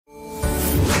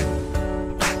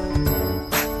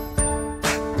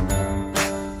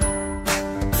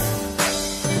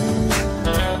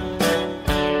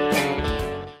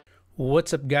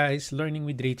What's up guys, Learning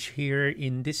with Rich here.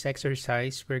 In this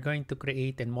exercise, we're going to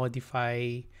create and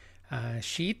modify a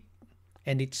sheet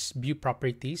and its view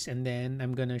properties, and then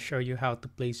I'm going to show you how to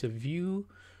place a view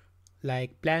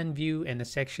like plan view and a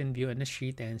section view on a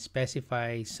sheet and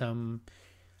specify some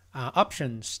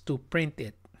options to print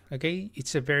it. Okay,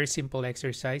 it's a very simple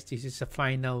exercise. This is a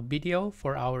final video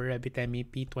for our REVIT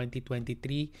MEP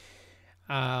 2023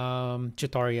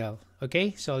 tutorial.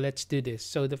 Okay, so let's do this.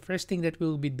 So the first thing that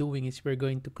we'll be doing is we're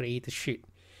going to create a sheet.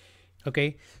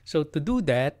 Okay, so to do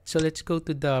that, so let's go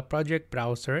to the project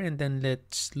browser and then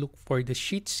let's look for the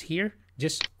sheets here.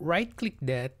 Just right click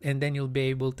that and then you'll be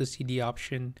able to see the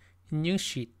option new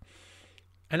sheet.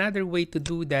 Another way to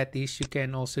do that is you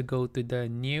can also go to the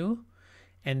new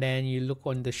and then you look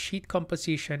on the sheet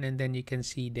composition and then you can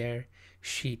see their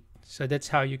sheet. So that's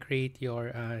how you create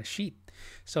your sheet.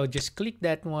 So just click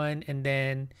that one and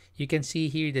then you can see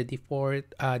here the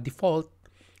default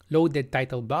loaded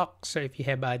title block. So if you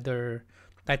have other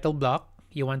title block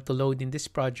you want to load in this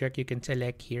project, you can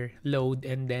select here load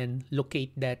and then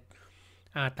locate that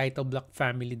title block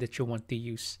family that you want to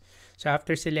use. So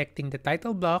after selecting the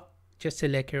title block, just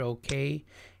select your OK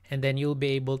and then you'll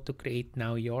be able to create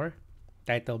now your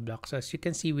title block. So as you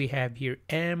can see, we have here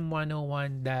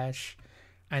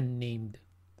M101-unnamed.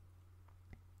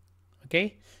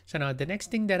 Okay, so now the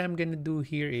next thing that I'm going to do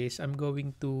here is I'm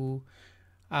going to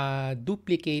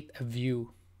duplicate a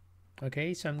view.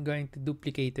 Okay, so I'm going to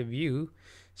duplicate a view.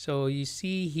 So you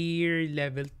see here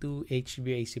level 2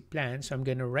 HVAC plan. So I'm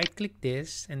going to right click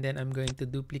this and then I'm going to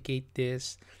duplicate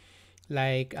this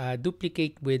like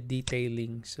duplicate with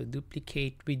detailing. So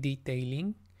duplicate with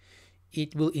detailing.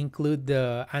 It will include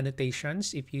the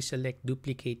annotations if you select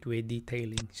duplicate with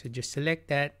detailing. So just select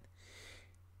that.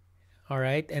 All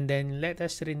right, and then let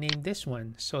us rename this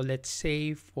one. So let's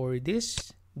say for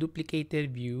this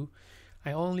duplicated view,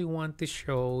 I only want to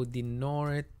show the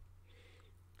north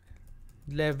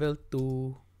level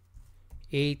 2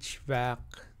 HVAC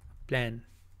plan.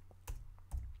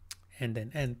 And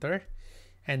then enter.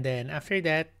 And then after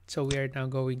that, so we are now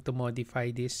going to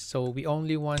modify this. So we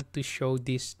only want to show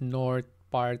this north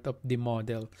part of the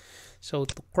model. So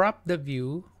to crop the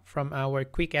view from our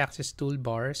quick access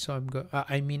toolbar, so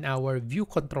I mean our view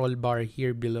control bar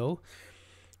here below.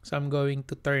 So I'm going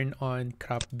to turn on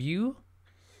crop view.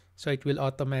 So it will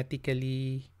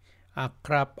automatically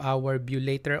crop our view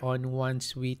later on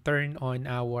once we turn on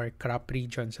our crop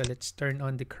region. So let's turn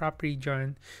on the crop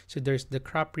region. So there's the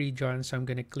crop region. So I'm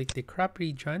going to click the crop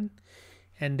region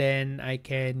and then I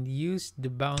can use the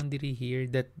boundary here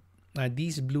that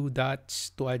these blue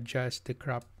dots to adjust the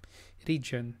crop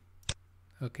region.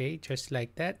 Okay, just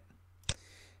like that.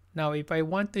 Now if I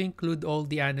want to include all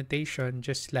the annotation,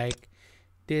 just like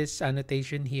this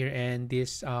annotation here and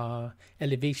this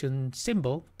elevation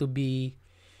symbol to be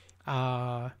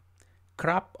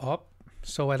crop up,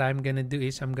 so what I'm gonna do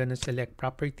is I'm gonna select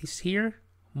properties here,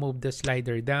 move the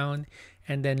slider down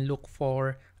and then look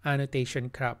for annotation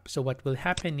crop. So what will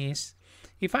happen is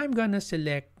if I'm gonna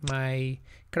select my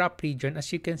crop region,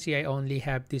 as you can see I only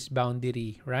have this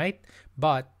boundary, right?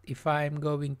 But if I'm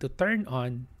going to turn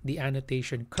on the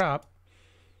annotation crop,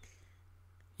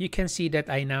 you can see that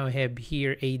I now have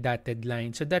here a dotted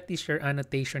line. So that is your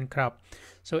annotation crop.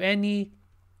 So any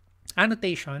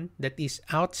annotation that is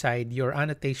outside your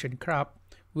annotation crop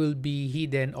will be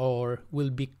hidden or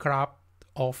will be cropped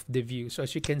off the view. So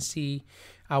as you can see,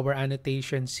 our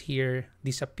annotations here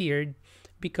disappeared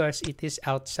because it is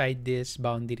outside this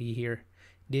boundary here,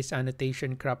 this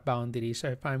annotation crop boundary. So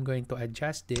if I'm going to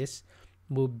adjust this,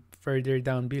 move further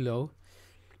down below,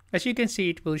 as you can see,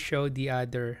 it will show the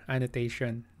other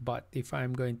annotation. But if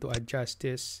I'm going to adjust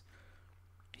this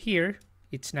here,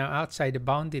 it's now outside the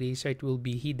boundary, so it will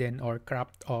be hidden or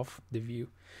cropped off the view.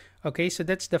 Okay, so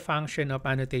that's the function of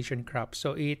annotation crop.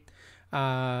 So it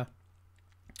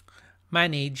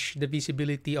manage the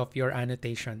visibility of your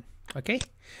annotation. Okay,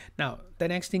 now the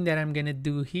next thing that I'm gonna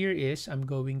do here is I'm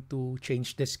going to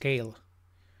change the scale.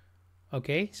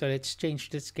 Okay, so let's change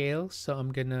the scale. So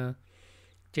I'm gonna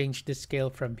change the scale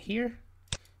from here.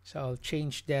 So I'll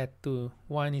change that to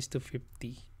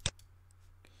 1:50.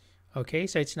 Okay,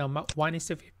 so it's now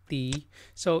 1:50.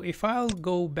 So if I'll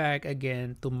go back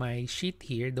again to my sheet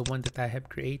here, the one that I have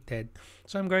created,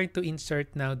 so I'm going to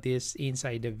insert now this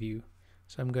inside the view.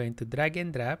 So I'm going to drag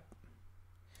and drop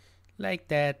like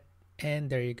that, and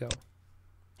there you go.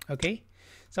 Okay,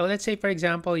 so let's say for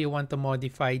example you want to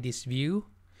modify this view.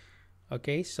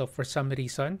 Okay, so for some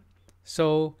reason,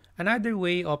 so another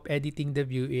way of editing the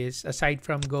view is, aside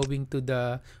from going to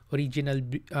the original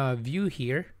view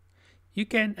here, you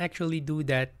can actually do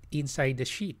that inside the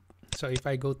sheet. So if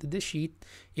I go to the sheet,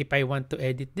 if I want to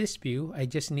edit this view, I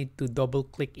just need to double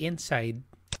click inside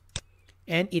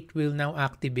and it will now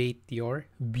activate your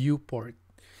viewport.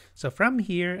 So from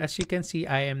here, as you can see,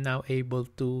 I am now able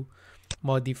to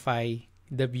modify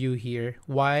the view here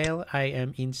while I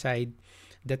am inside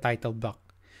the title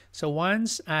block. So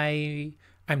once I'm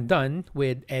done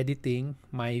with editing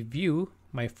my view,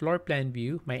 my floor plan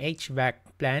view, my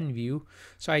HVAC plan view,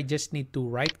 so I just need to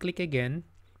right click again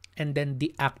and then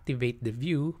deactivate the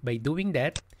view. By doing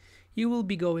that, you will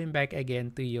be going back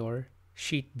again to your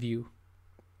sheet view.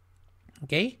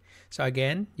 Okay, so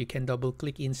again, you can double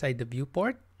click inside the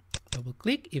viewport, double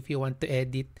click if you want to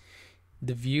edit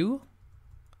the view.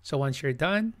 So once you're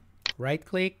done, right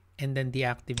click and then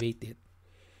deactivate it.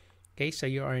 Okay, so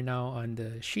you are now on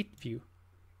the sheet view.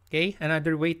 Okay,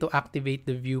 another way to activate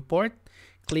the viewport,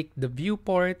 click the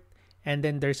viewport and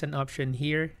then there's an option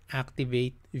here,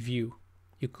 activate view.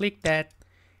 You click that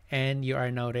and you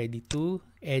are now ready to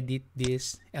edit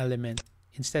this element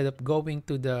instead of going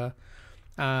to the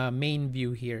main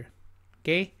view here.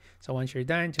 Okay, so once you're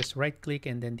done, just right click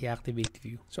and then deactivate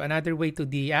view. So another way to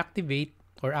deactivate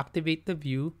or activate the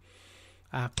view,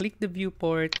 click the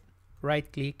viewport, right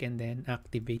click and then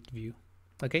activate view.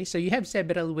 Okay, so you have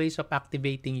several ways of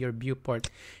activating your viewport.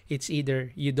 It's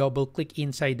either you double click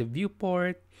inside the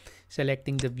viewport,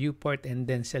 selecting the viewport and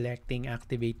then selecting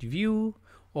activate view,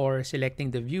 or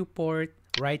selecting the viewport,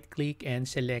 right click and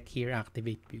select here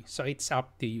activate view. So it's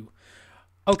up to you.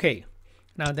 Okay,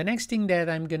 now the next thing that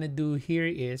I'm gonna do here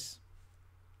is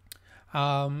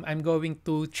I'm going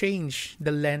to change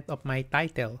the length of my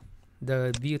title,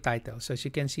 the view title. So as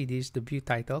you can see, this is the view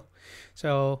title.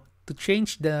 So to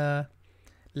change the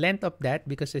length of that,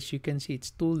 because as you can see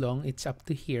it's too long, it's up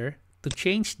to here. To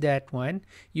change that one,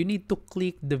 you need to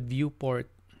click the viewport.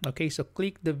 Okay, so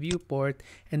click the viewport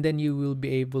and then you will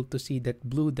be able to see that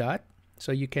blue dot.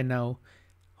 So you can now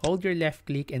hold your left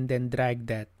click and then drag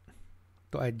that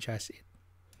to adjust it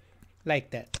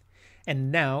like that.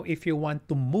 And now if you want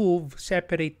to move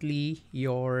separately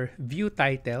your view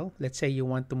title, let's say you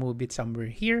want to move it somewhere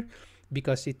here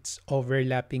because it's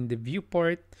overlapping the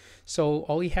viewport. So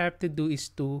all you have to do is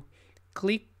to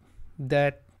click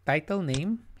that title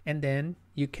name and then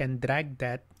you can drag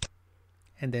that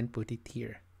and then put it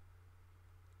here.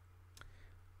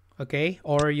 Okay,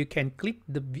 or you can click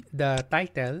the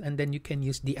title and then you can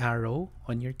use the arrow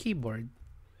on your keyboard.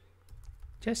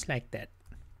 Just like that.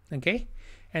 Okay,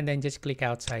 and then just click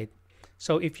outside.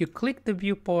 So if you click the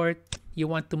viewport, you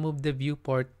want to move the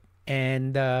viewport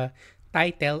and the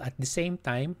title at the same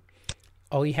time,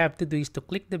 all you have to do is to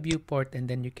click the viewport and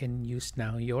then you can use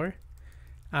now your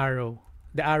arrow,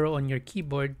 the arrow on your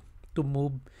keyboard to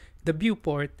move the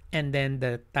viewport and then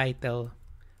the title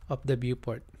of the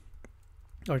viewport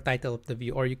or title of the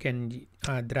view, or you can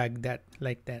drag that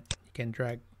like that. You can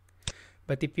drag.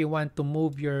 But if you want to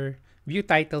move your view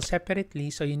title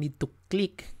separately, so you need to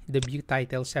click the view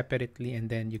title separately and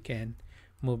then you can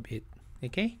move it.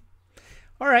 Okay,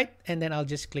 all right, and then I'll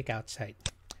just click outside.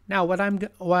 Now what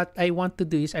I want to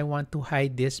do is I want to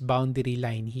hide this boundary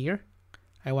line here.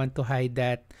 I want to hide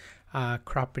that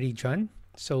crop region.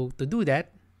 So to do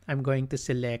that, I'm going to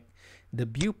select the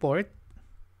viewport,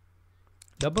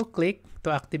 double click to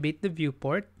activate the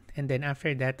viewport, and then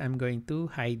after that I'm going to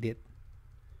hide it,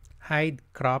 hide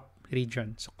crop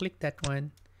region. So click that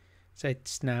one, so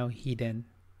it's now hidden.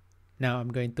 Now I'm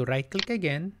going to right click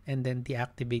again and then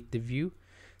deactivate the view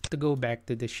to go back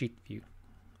to the sheet view.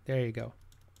 There you go.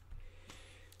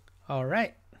 All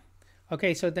right.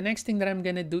 Okay, so the next thing that I'm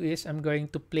gonna do is I'm going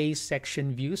to place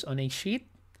section views on a sheet.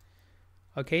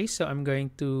 Okay, so I'm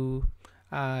going to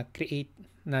create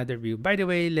another view. By the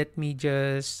way, let me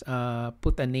just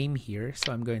put a name here.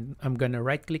 So I'm gonna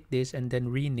right click this and then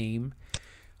rename.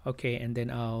 Okay, and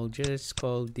then I'll just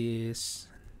call this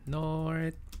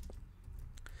North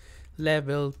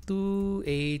Level 2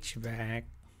 HVAC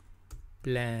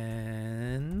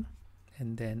Plan,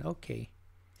 and then okay.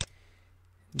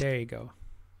 There you go.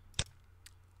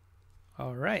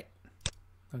 All right.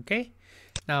 Okay.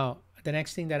 Now, the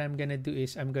next thing that I'm going to do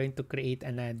is I'm going to create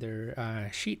another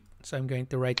sheet. So I'm going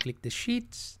to right click the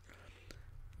sheets,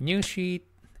 new sheet,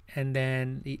 and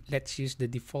then let's use the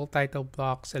default title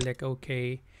block, select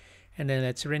OK. And then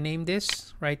let's rename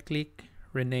this, right click,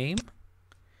 rename.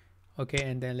 Okay,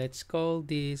 and then let's call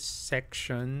these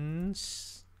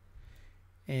sections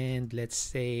and let's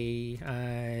say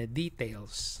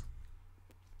details.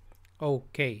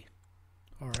 Okay.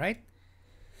 All right.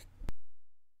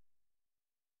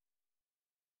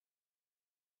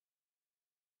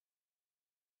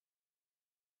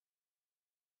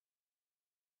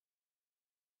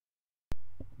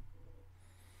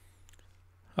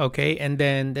 Okay, and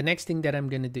then the next thing that I'm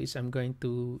going to do is I'm going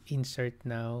to insert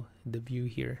now the view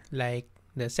here, like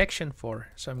the section 4.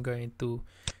 So I'm going to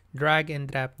drag and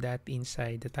drop that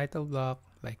inside the title block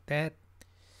like that.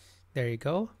 There you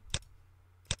go.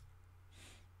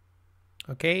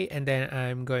 Okay, and then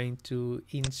I'm going to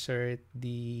insert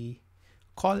the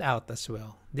call out as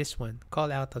well. This one,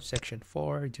 call out of section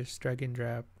 4, just drag and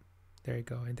drop. There you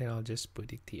go, and then I'll just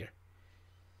put it here.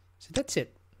 So that's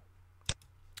it.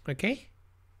 Okay.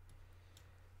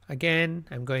 Again,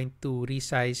 I'm going to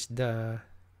resize the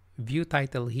view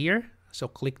title here. So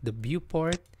click the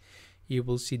viewport. You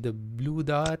will see the blue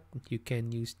dot. You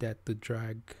can use that to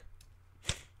drag,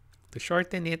 to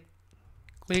shorten it.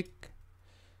 Click,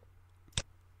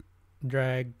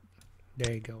 drag.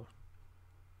 There you go.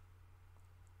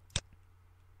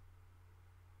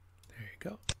 There you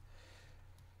go.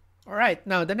 All right,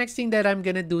 now the next thing that I'm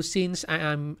gonna do, since I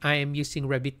am using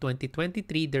Revit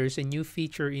 2023, there's a new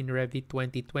feature in Revit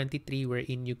 2023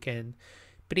 wherein you can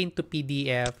print to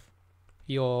PDF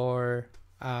your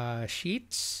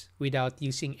sheets without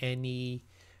using any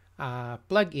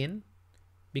plugin,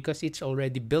 because it's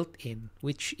already built in,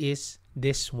 which is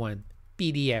this one,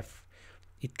 PDF.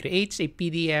 It creates a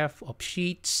PDF of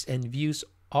sheets and views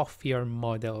of your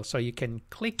model. So you can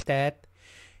click that.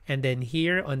 And then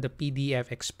here on the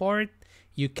PDF export,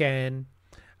 you can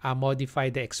modify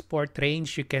the export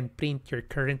range. You can print your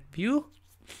current view,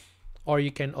 or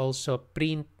you can also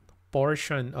print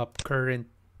portion of current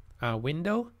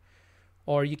window,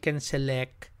 or you can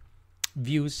select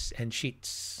views and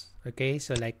sheets. Okay,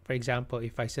 so like for example,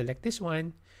 if I select this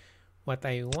one, what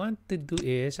I want to do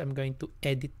is I'm going to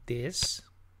edit this.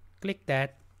 Click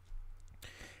that.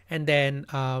 And then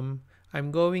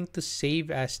I'm going to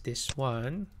save as this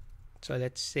one. So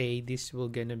let's say this will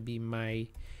gonna be my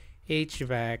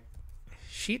HVAC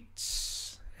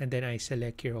sheets, and then I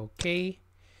select here OK.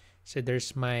 So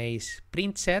there's my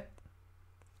print set.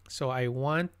 So I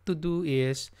want to do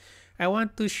is I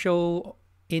want to show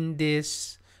in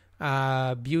this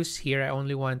views here, I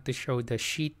only want to show the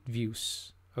sheet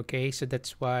views. Okay, so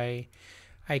that's why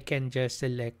I can just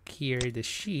select here the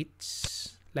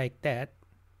sheets like that.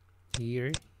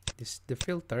 Here, this is the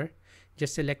filter.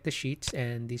 Just select the sheets,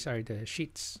 and these are the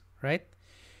sheets, right?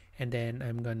 And then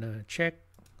I'm gonna check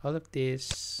all of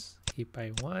this if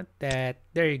I want that.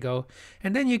 There you go.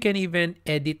 And then you can even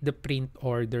edit the print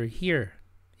order here.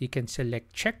 You can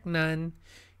select check none.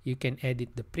 You can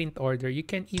edit the print order. You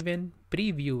can even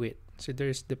preview it. So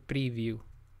there's the preview,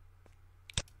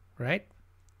 right?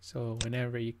 So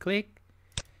whenever you click,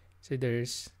 so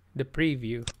there's the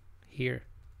preview here.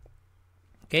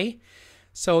 Okay,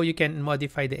 so you can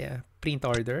modify the print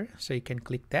order. So you can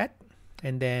click that,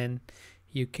 and then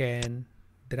you can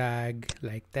drag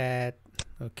like that.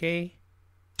 Okay,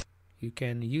 you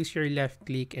can use your left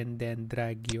click and then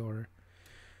drag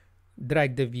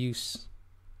the views,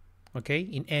 okay,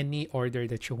 in any order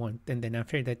that you want. And then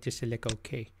after that, just select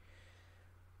OK.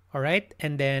 All right,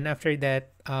 and then after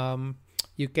that,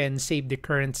 you can save the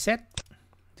current set.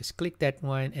 Just click that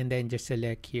one and then just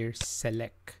select here,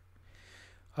 select.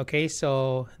 Okay,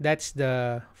 so that's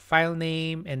the file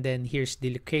name, and then here's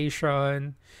the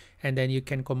location, and then you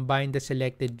can combine the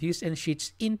selected views and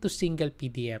sheets into single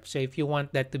PDF. So if you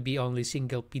want that to be only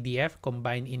single PDF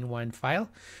combined in one file,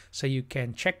 so you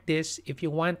can check this. If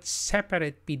you want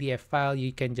separate PDF file,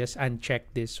 you can just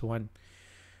uncheck this one.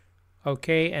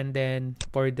 Okay, and then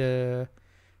for the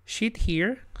sheet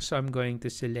here, so I'm going to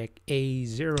select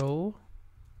A0.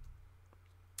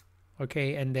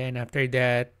 Okay, and then after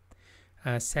that,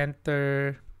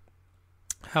 center,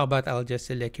 how about I'll just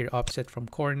select here offset from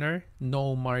corner,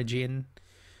 no margin,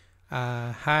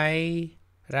 high,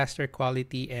 raster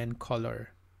quality, and color.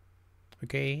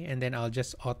 Okay, and then I'll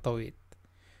just auto it.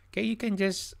 Okay, you can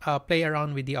just play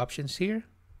around with the options here.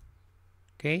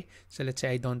 Okay, so let's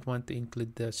say I don't want to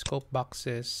include the scope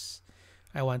boxes.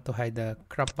 I want to hide the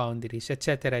crop boundaries,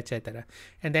 etc., etc.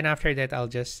 And then after that, I'll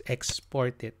just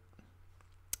export it.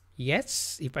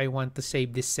 Yes, if I want to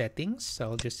save these settings, so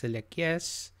I'll just select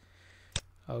yes.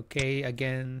 Okay,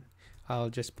 again, I'll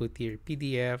just put here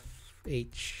PDF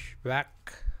HVAC.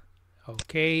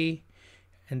 Okay,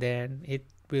 and then it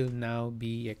will now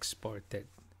be exported.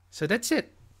 So that's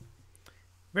it.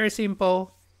 Very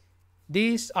simple.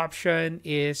 This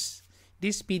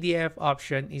PDF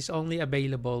option is only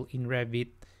available in Revit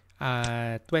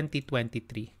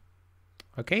 2023.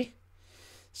 Okay,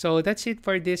 so that's it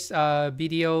for this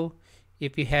video.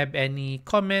 If you have any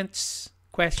comments,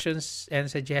 questions,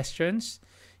 and suggestions,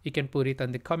 you can put it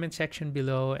on the comment section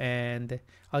below, and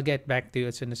I'll get back to you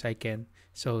as soon as I can.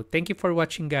 So thank you for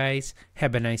watching, guys.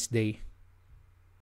 Have a nice day.